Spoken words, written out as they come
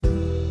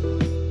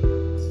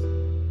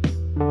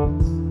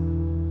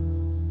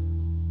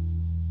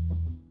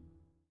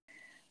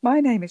My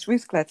name is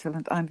Ruth Gledhill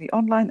and I'm the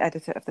online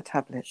editor of The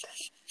Tablet.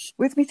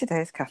 With me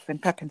today is Catherine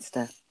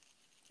Pepinster.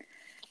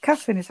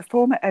 Catherine is a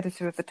former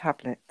editor of The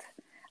Tablet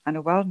and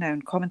a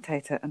well-known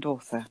commentator and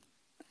author.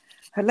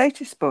 Her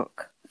latest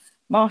book,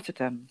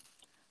 Martyrdom,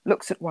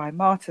 looks at why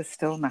martyrs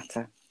still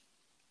matter.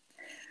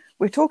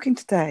 We're talking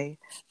today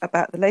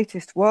about the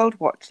latest World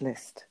Watch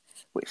List,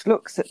 which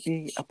looks at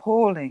the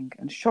appalling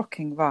and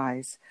shocking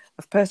rise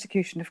of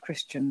persecution of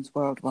Christians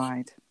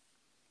worldwide.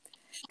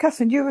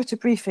 Catherine, you were at a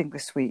briefing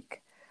this week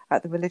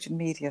at the Religion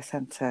Media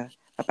Centre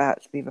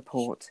about the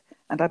report,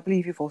 and I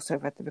believe you've also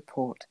read the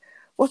report.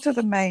 What are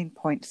the main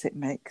points it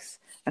makes,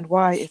 and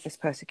why is this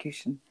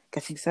persecution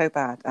getting so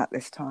bad at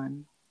this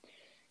time?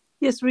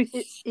 Yes, Ruth,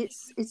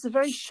 it's a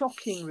very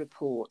shocking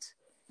report.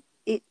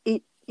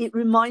 It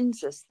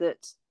reminds us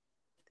that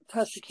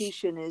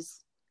persecution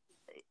is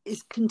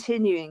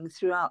continuing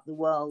throughout the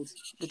world,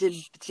 but in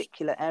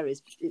particular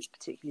areas it's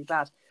particularly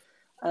bad,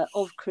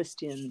 of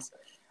Christians.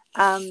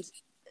 And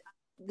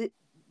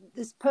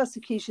this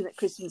persecution that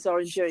Christians are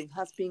enduring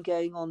has been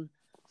going on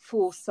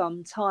for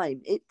some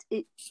time.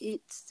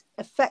 It's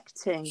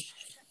affecting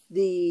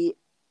the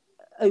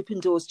Open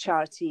Doors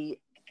charity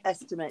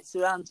estimates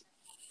around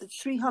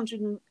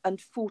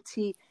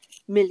 340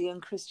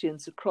 million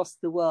Christians across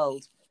the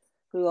world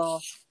who are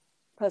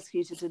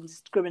persecuted and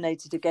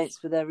discriminated against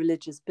for their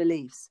religious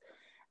beliefs.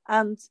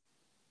 And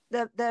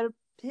there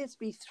appear to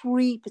be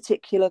three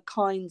particular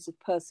kinds of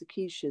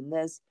persecution.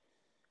 There's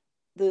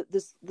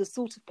the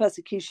sort of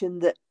persecution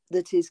that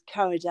is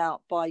carried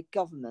out by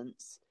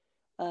governments.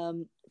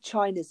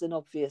 China's an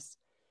obvious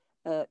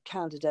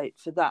candidate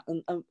for that,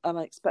 and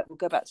I expect we'll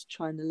go back to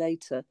China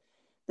later.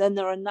 Then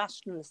there are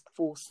nationalist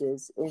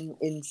forces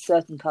in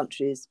certain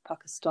countries,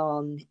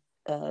 Pakistan,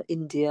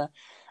 India,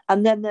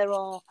 and then there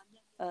are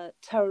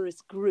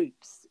terrorist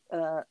groups,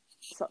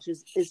 such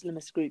as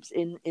Islamist groups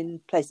in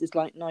places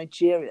like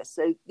Nigeria.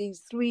 So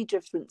these three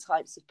different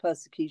types of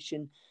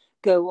persecution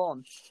go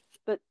on.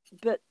 But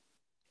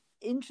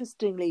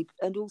interestingly,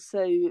 and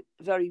also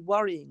very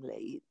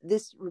worryingly,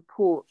 this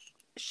report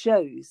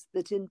shows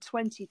that in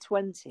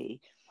 2020,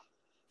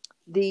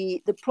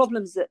 the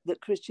problems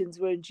that Christians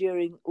were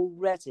enduring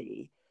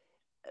already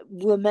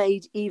were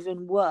made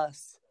even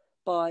worse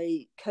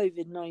by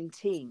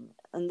COVID-19.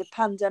 And the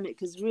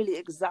pandemic has really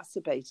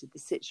exacerbated the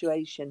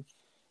situation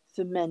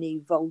for many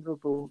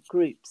vulnerable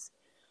groups.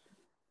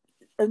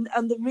 And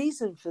the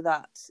reason for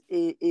that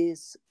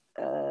is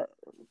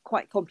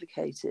quite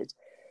complicated.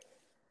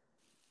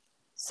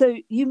 So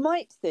you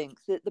might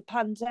think that the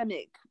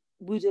pandemic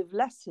would have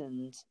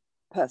lessened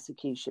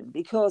persecution,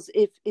 because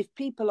if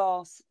people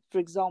are, for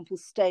example,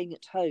 staying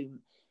at home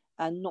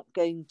and not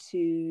going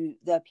to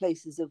their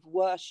places of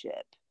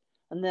worship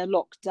and they're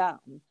locked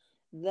down,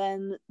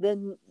 then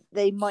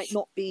they might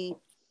not be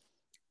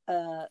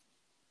out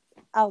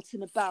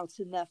and about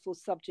and therefore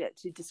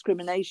subject to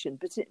discrimination.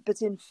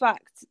 But in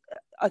fact,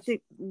 I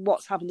think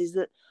what's happened is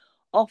that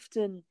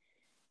often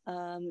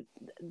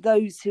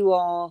those who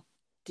are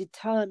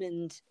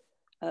determined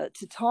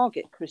to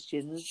target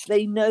Christians,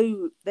 they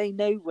know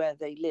where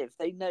they live,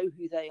 they know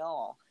who they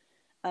are.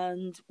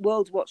 And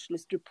World Watch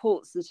List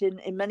reports that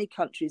in many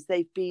countries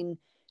they've been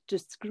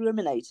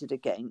discriminated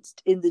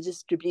against in the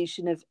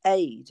distribution of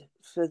aid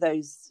for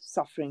those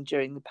suffering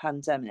during the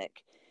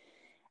pandemic.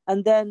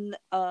 And then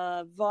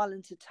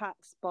violent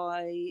attacks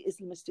by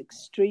Islamist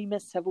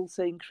extremists have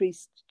also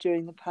increased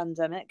during the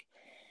pandemic.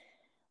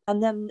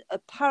 And then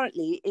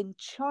apparently in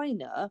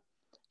China,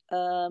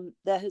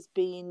 there has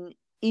been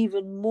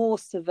even more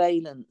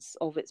surveillance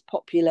of its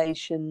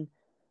population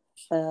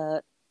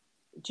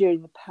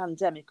during the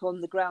pandemic on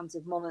the grounds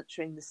of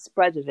monitoring the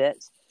spread of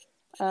it.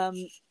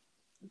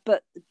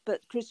 But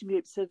Christian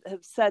groups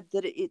have said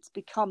that it's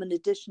become an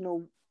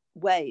additional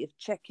way of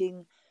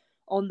checking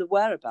on the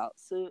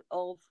whereabouts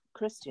of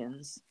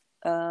Christians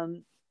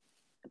going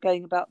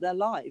about their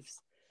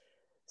lives.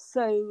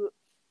 So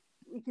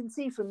we can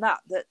see from that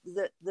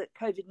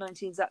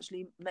COVID-19 has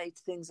actually made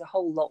things a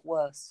whole lot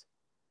worse.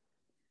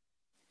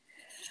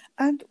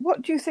 And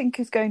what do you think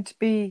is going to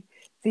be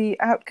the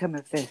outcome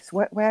of this?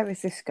 Where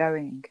is this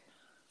going?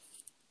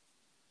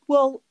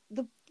 Well,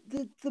 the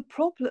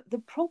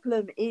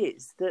problem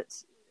is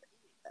that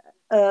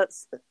a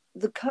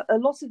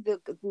lot of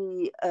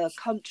the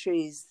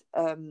countries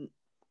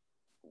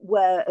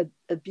where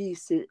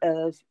abuse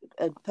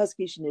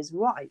persecution is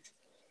rife,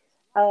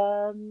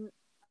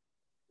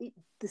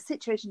 the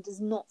situation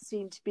does not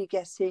seem to be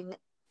getting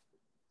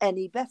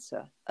any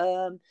better.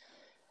 The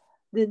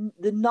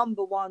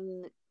number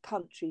one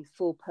country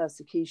for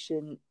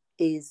persecution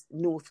is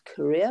North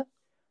Korea.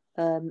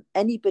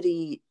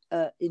 Anybody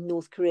in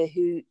North Korea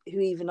who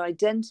even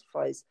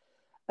identifies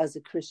as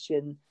a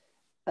Christian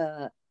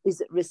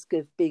is at risk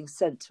of being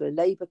sent to a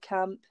labor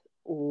camp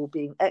or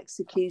being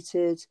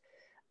executed.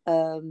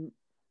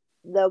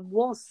 There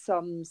was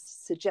some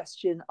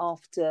suggestion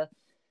after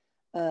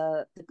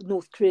the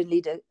North Korean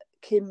leader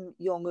Kim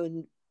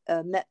Jong-un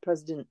met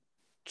President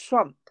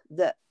Trump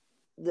that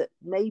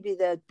maybe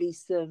there'd be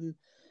some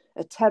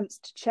attempts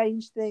to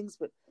change things,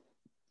 but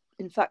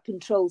in fact,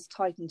 controls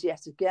tightened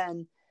yet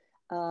again.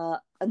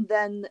 And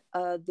then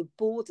the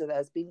border there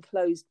has been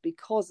closed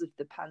because of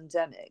the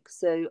pandemic.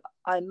 So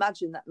I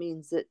imagine that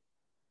means that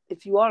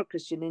if you are a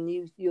Christian and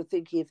you're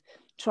thinking of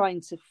trying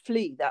to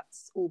flee,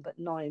 that's all but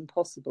nigh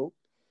impossible.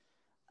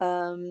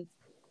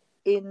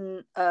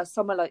 In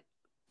somewhere like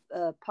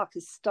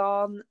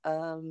Pakistan,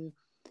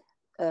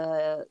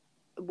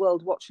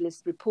 World Watch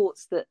List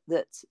reports that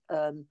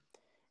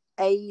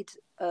aid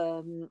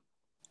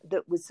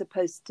that was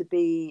supposed to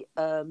be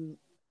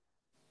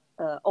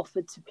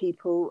offered to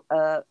people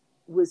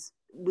was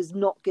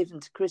not given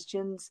to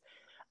Christians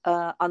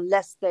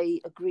unless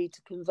they agreed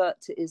to convert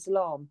to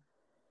Islam.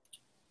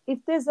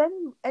 If there's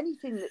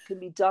anything that can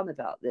be done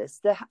about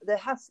this, there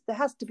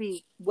has to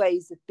be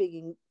ways of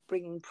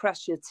bringing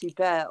pressure to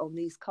bear on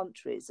these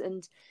countries.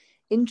 And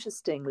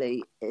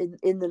interestingly,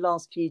 in the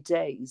last few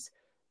days,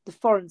 the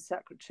Foreign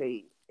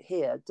Secretary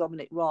here,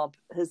 Dominic Raab,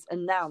 has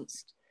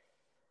announced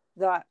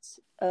that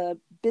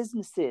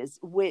businesses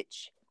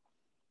which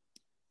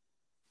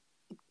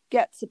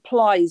get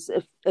supplies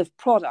of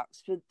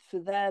products for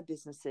their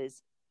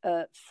businesses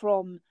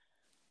from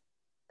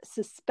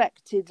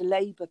suspected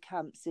labor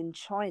camps in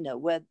China,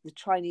 where the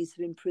Chinese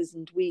have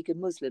imprisoned Uyghur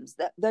Muslims,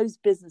 that those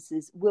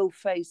businesses will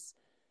face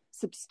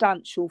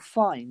substantial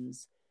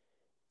fines.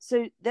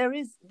 So there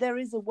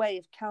is a way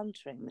of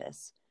countering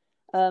this.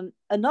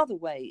 Another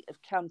way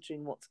of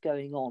countering what's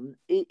going on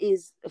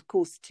is, of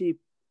course, to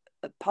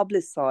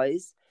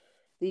publicize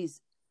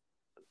these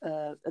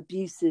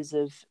abuses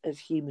of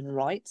human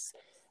rights,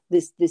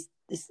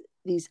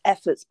 these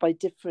efforts by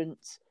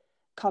different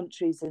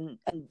countries and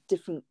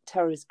different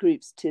terrorist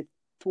groups to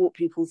thwart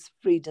people's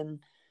freedom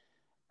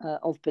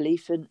of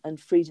belief and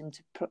freedom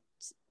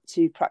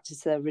to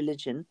practice their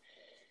religion.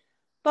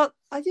 But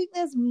I think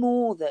there's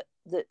more that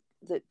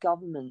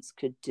governments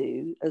could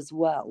do as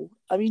well.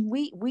 I mean,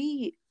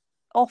 we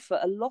offer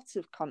a lot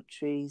of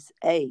countries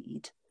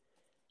aid,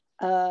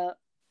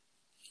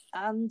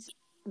 and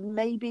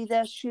maybe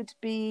there should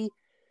be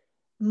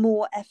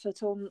more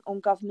effort on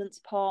government's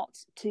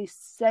part to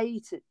say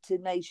to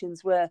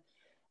nations where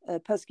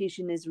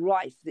persecution is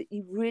rife that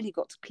you've really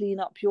got to clean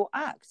up your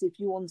acts if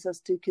you want us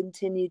to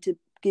continue to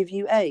give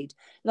you aid.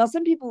 Now,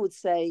 some people would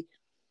say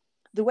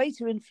the way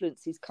to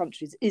influence these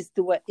countries is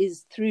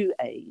through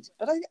aid,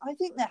 but I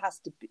think there has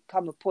to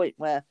come a point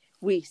where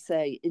we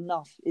say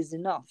enough is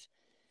enough.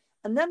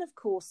 And then, of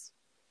course,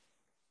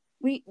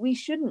 we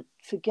shouldn't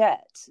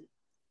forget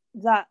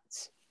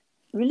that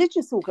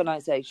religious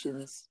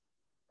organisations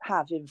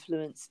have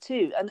influence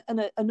too, and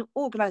an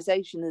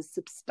organisation as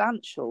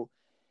substantial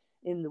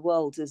in the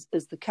world as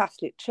the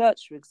Catholic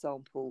Church, for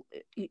example,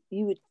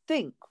 you would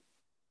think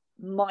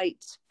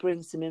might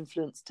bring some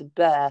influence to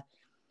bear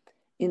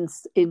in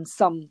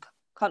some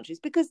countries,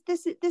 because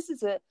this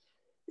is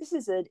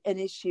an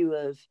issue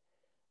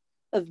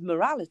of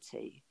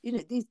morality. You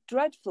know, these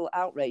dreadful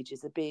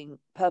outrages are being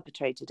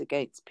perpetrated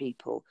against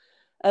people,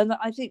 and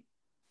I think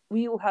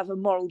we all have a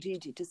moral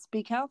duty to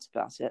speak out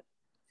about it.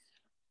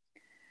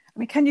 I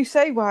mean, can you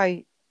say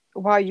why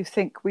you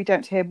think we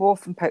don't hear more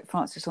from Pope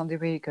Francis on the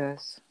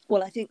Uyghurs?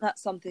 Well, I think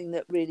that's something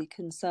that really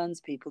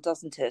concerns people,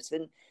 doesn't it?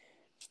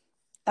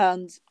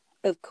 And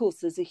of course,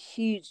 there's a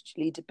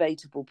hugely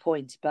debatable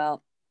point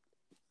about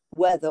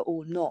whether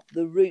or not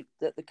the route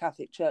that the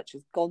Catholic Church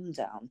has gone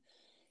down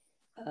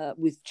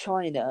with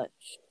China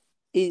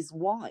is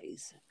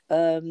wise.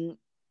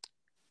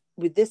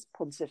 With this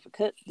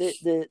pontificate,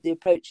 the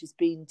approach has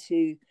been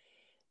to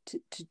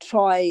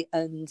try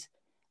and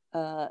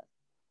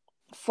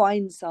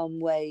find some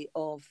way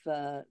of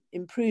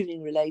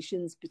improving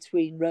relations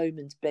between Rome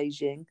and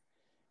Beijing,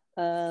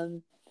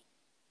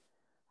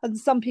 and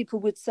some people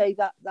would say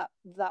that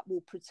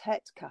will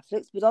protect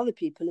Catholics, but other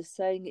people are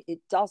saying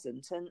it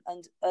doesn't, and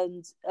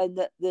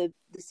that the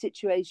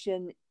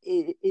situation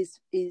is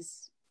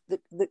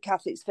that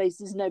Catholics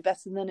face is no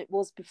better than it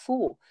was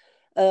before.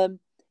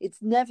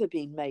 It's never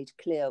been made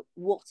clear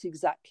what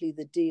exactly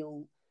the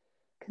deal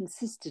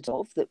consisted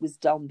of that was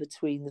done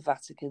between the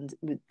Vatican,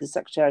 with the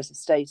Secretaries of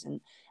State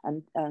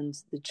and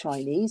the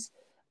Chinese,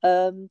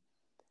 and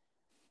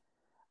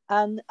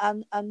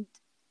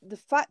the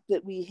fact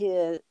that we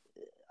hear,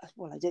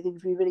 well, I don't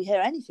think we really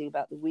hear anything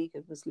about the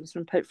Uyghur Muslims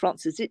from Pope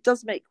Francis. It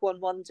does make one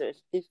wonder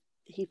if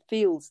he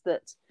feels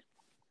that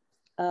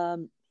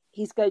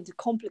he's going to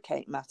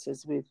complicate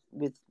matters with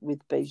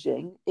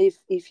Beijing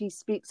if he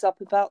speaks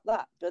up about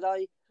that. But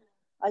I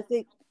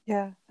think,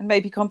 yeah, and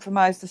maybe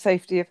compromise the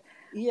safety of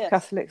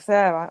Catholics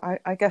there.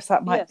 I guess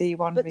that might be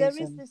one reason.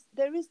 But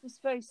there is this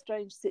very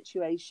strange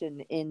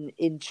situation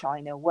in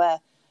China where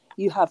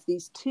you have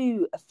these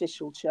two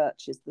official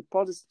churches, the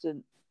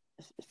Protestant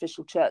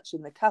official church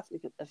and the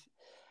Catholic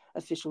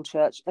official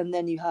church, and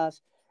then you have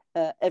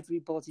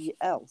everybody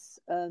else.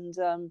 And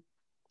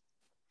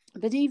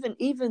but even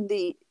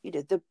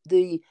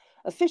the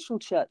official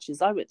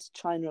churches, I went to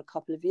China a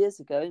couple of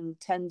years ago and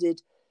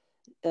attended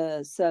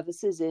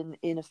services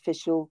in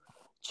official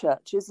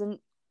churches, and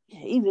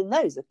even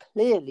those are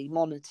clearly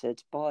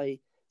monitored by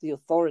the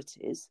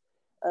authorities.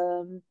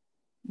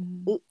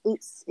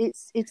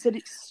 it's an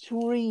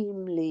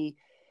extremely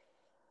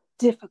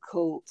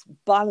difficult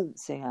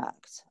balancing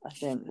act, I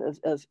think,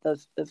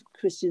 of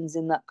Christians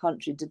in that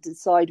country to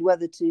decide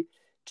whether to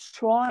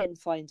try and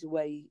find a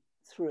way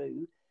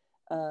through,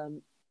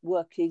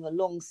 working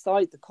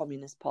alongside the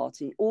Communist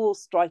Party or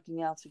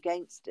striking out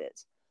against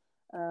it.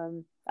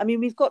 I mean,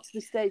 we've got to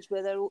the stage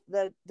where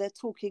they're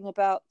talking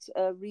about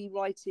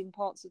rewriting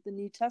parts of the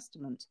New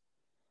Testament.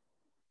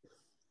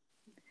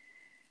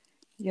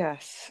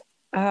 Yes,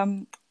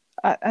 and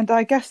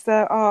I guess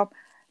there are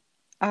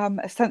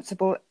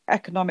sensible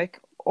economic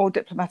or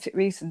diplomatic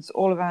reasons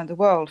all around the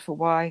world for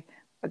why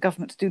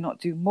governments do not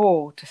do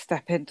more to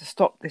step in to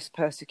stop this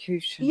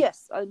persecution.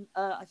 Yes, and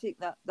I think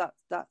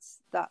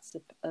that's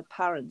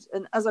apparent.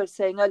 And as I was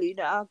saying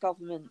earlier, our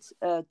government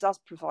does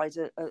provide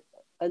a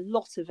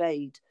lot of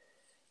aid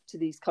to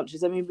these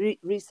countries. I mean,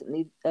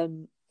 recently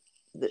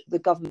the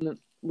government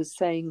was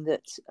saying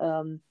that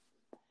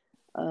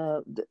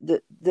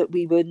that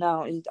we were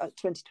now in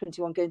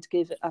 2021 going to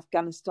give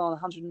Afghanistan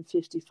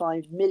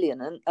 155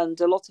 million,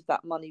 and a lot of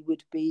that money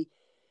would be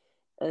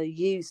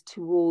used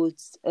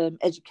towards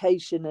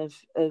education of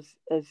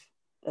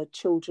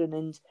children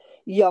and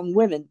young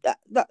women.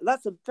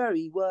 That's a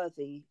very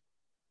worthy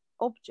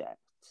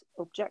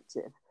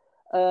objective.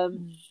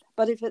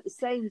 But if at the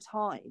same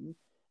time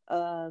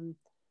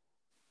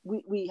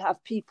we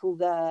have people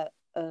there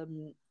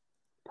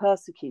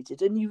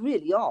persecuted, and you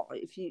really are,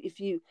 if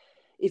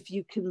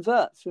you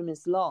convert from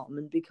Islam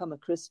and become a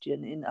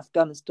Christian in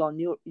Afghanistan,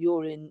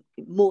 you're in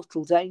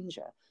mortal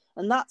danger,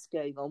 and that's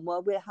going on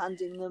while we're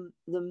handing them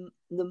the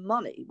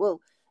money.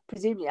 Well,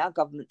 presumably our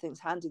government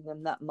thinks handing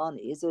them that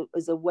money is a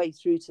way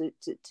through to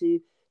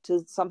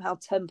somehow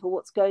temper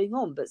what's going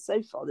on, but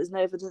so far there's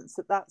no evidence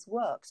that that's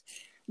worked.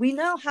 We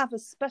now have a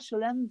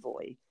special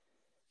envoy.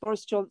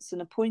 Boris Johnson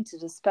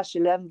appointed a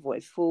special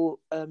envoy for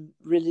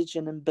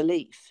religion and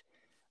belief,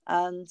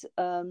 and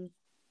one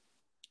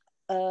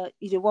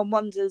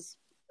wonders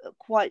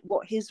quite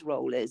what his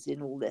role is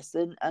in all this,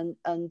 and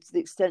the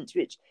extent to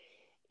which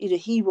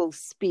he will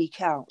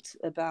speak out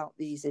about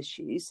these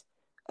issues,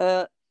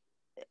 and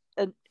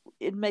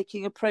in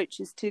making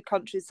approaches to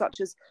countries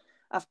such as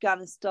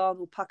Afghanistan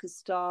or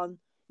Pakistan,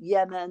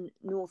 Yemen,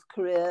 North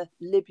Korea,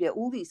 Libya,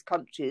 all these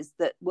countries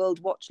that World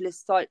Watch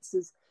List cites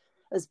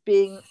as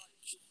being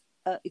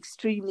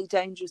extremely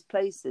dangerous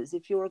places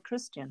if you're a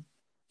Christian.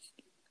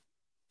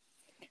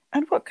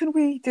 And what can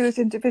we do as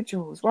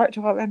individuals? Write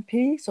to our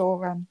MPs,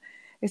 or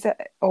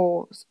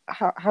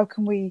how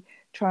can we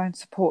try and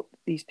support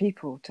these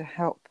people to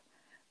help,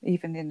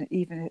 even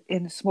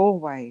in a small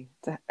way,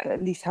 to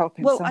at least help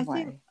in some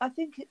way? I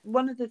think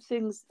one of the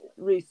things,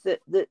 Ruth,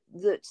 that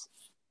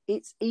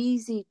it's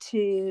easy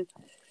to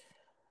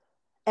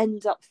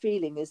end up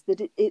feeling is that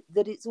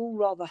it's all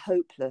rather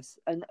hopeless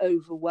and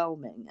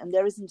overwhelming, and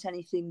there isn't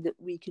anything that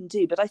we can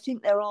do. But I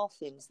think there are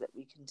things that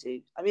we can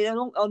do. I mean,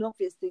 an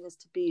obvious thing is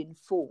to be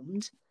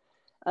informed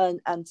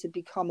and to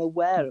become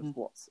aware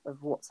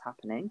of what's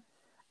happening,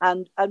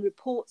 and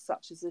reports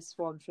such as this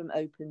one from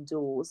Open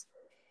Doors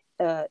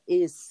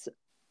is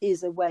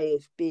a way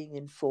of being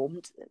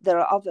informed. There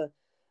are other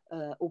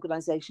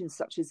organisations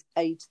such as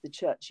Aid to the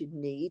Church in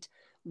Need,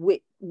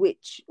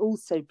 which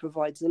also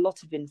provides a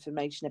lot of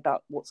information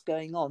about what's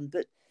going on.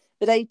 But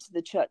Aid to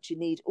the Church in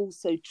Need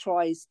also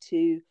tries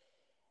to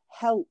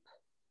help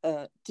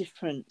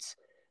different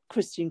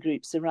Christian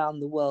groups around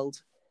the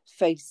world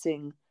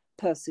facing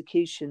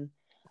persecution.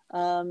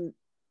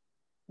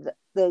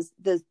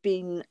 There's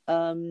been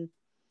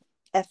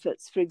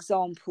efforts, for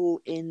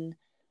example, in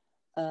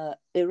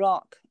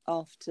Iraq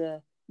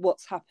after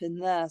what's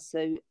happened there.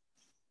 So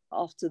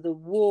after the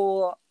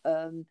war,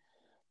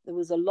 there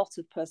was a lot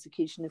of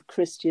persecution of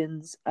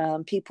Christians.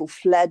 People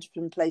fled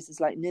from places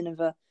like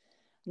Nineveh.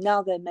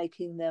 Now they're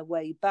making their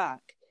way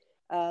back.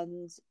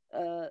 And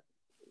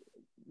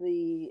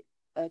the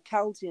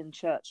Chaldean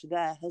church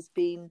there has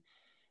been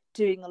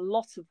doing a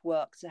lot of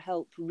work to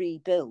help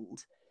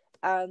rebuild.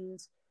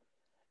 And,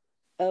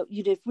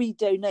 if we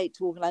donate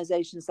to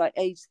organisations like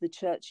Aid to the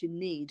Church in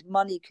Need,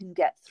 money can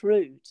get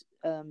through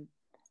to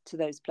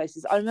those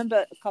places. I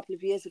remember a couple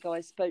of years ago,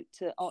 I spoke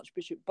to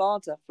Archbishop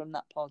Bada from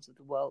that part of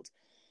the world.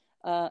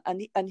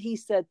 And he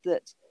said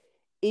that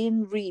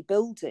in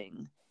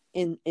rebuilding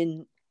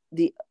in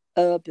the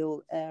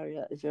Erbil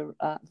area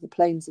of the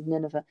plains of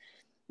Nineveh,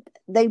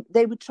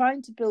 they were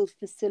trying to build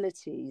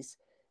facilities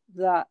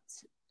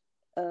that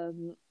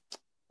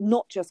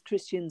not just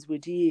Christians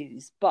would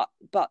use, but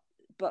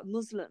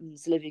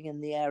Muslims living in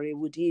the area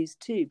would use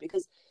too,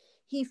 because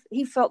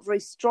he felt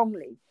very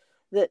strongly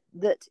that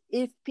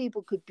if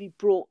people could be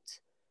brought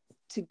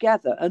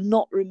together and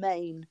not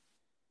remain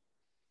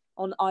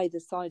on either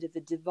side of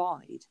the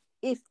divide,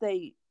 if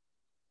they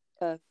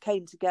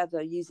came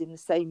together using the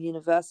same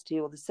university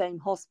or the same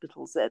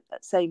hospitals, at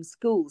same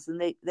schools, and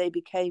they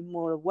became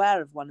more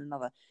aware of one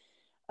another,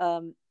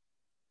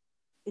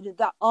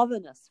 that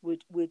otherness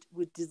would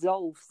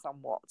dissolve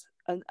somewhat,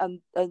 and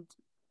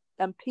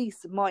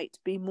peace might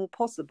be more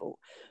possible,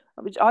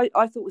 which I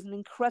thought was an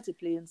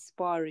incredibly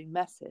inspiring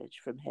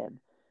message from him.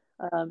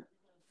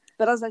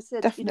 But as I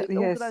said, Definitely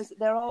is.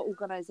 there are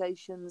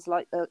organisations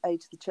like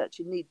Aid to the Church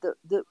in Need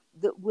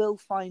that will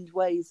find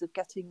ways of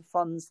getting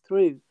funds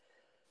through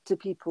to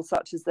people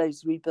such as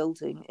those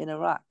rebuilding in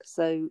Iraq.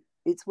 So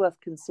it's worth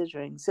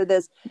considering. So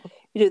there's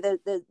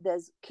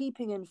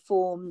keeping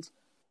informed,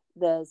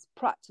 there's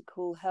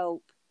practical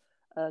help.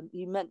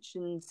 You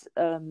mentioned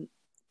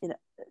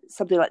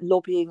something like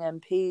lobbying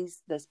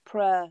MPs. There's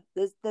prayer.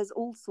 There's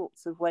all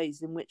sorts of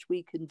ways in which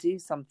we can do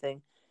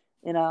something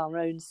in our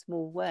own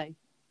small way.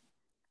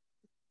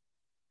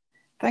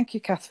 Thank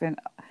you, Catherine.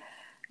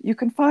 You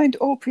can find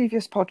all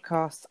previous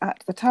podcasts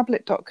at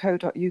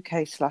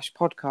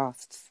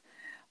thetablet.co.uk/podcasts.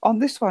 On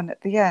this one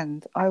at the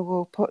end, I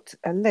will put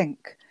a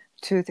link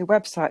to the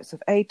websites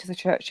of Aid to the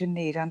Church in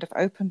Need and of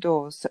Open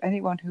Doors, so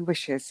anyone who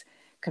wishes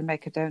can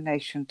make a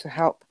donation to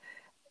help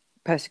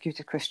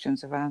persecuted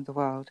Christians around the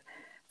world.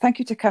 Thank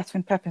you to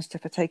Catherine Pepinster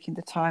for taking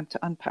the time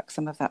to unpack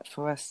some of that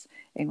for us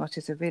in what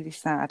is a really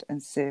sad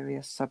and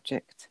serious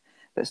subject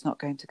that's not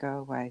going to go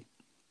away.